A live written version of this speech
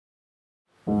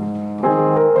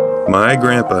My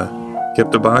grandpa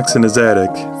kept a box in his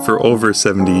attic for over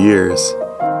 70 years.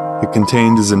 It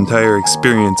contained his entire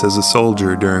experience as a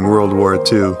soldier during World War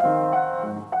II.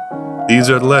 These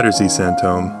are the letters he sent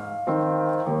home.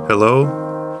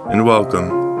 Hello and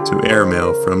welcome to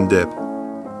Airmail from Dip.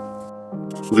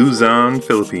 Luzon,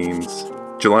 Philippines,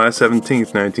 July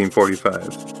 17th,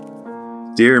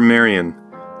 1945. Dear Marion,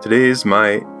 today's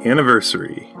my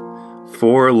anniversary.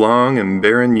 4 long and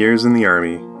barren years in the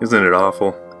Army. Isn't it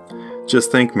awful?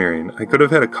 Just think, Marion, I could have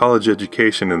had a college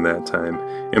education in that time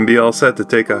and be all set to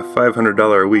take a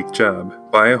 $500 a week job,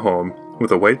 buy a home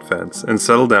with a white fence, and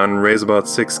settle down and raise about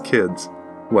 6 kids.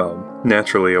 Well,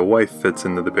 naturally a wife fits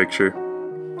into the picture.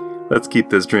 Let's keep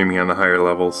this dreaming on the higher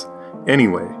levels.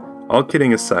 Anyway, all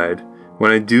kidding aside,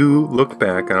 when I do look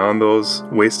back on those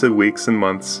wasted weeks and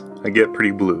months, I get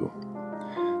pretty blue.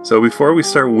 So before we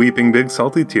start weeping big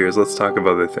salty tears, let's talk of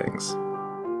other things.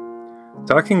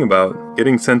 Talking about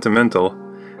getting sentimental,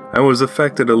 I was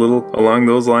affected a little along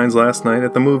those lines last night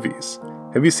at the movies.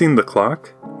 Have you seen The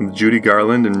Clock with Judy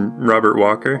Garland and Robert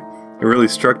Walker? It really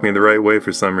struck me the right way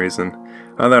for some reason.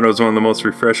 I thought it was one of the most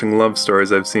refreshing love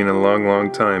stories I've seen in a long,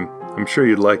 long time. I'm sure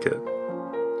you'd like it.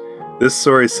 This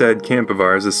sorry sad camp of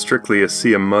ours is strictly a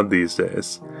sea of mud these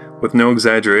days. With no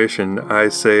exaggeration, I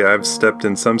say I've stepped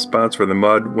in some spots where the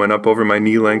mud went up over my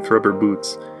knee-length rubber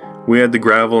boots. We had to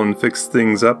gravel and fix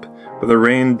things up, but the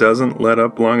rain doesn't let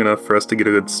up long enough for us to get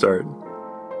a good start.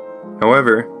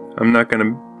 However, I'm not going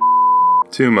to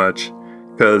too much,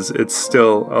 because it's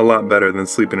still a lot better than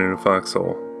sleeping in a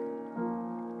foxhole.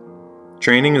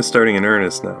 Training is starting in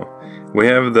earnest now. We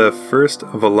have the first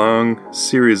of a long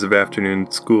series of afternoon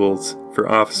schools for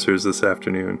officers this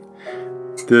afternoon.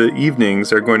 The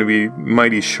evenings are going to be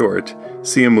mighty short.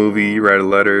 See a movie, write a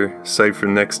letter, cite for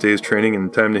the next day's training,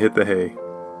 and time to hit the hay.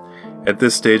 At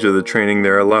this stage of the training,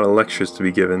 there are a lot of lectures to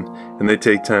be given, and they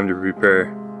take time to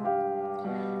prepare.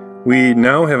 We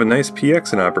now have a nice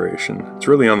PX in operation. It's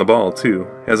really on the ball, too.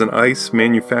 Has an ice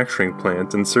manufacturing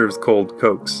plant and serves cold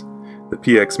Cokes. The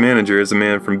PX manager is a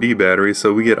man from B Battery,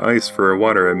 so we get ice for our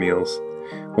water at meals.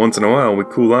 Once in a while, we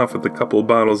cool off with a couple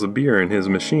bottles of beer in his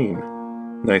machine.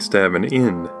 Nice to have an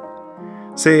inn.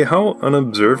 Say, how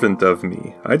unobservant of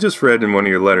me. I just read in one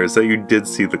of your letters that you did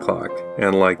see The Clock,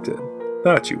 and liked it.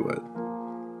 Thought you would.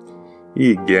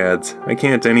 Egads, I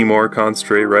can't any more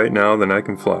concentrate right now than I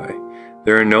can fly.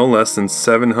 There are no less than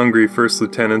 7 hungry first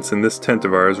lieutenants in this tent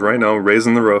of ours right now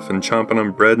raising the roof and chomping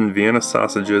on bread and Vienna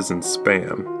sausages and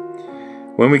Spam.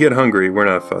 When we get hungry, we're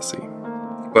not fussy.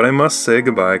 But I must say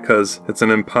goodbye, cause it's an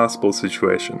impossible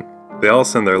situation. They all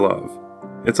send their love.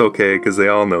 It's okay, cause they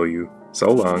all know you.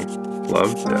 So long.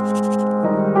 Love, Dip.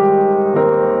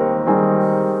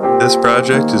 This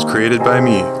project is created by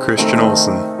me, Christian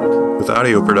Olsen, with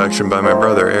audio production by my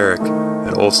brother Eric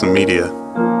at Olsen Media.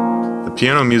 The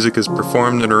piano music is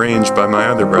performed and arranged by my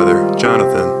other brother,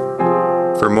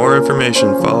 Jonathan. For more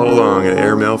information, follow along at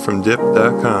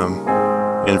airmailfromdip.com.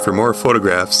 And for more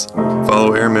photographs,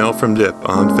 follow Airmail from Dip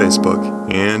on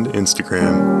Facebook and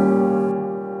Instagram.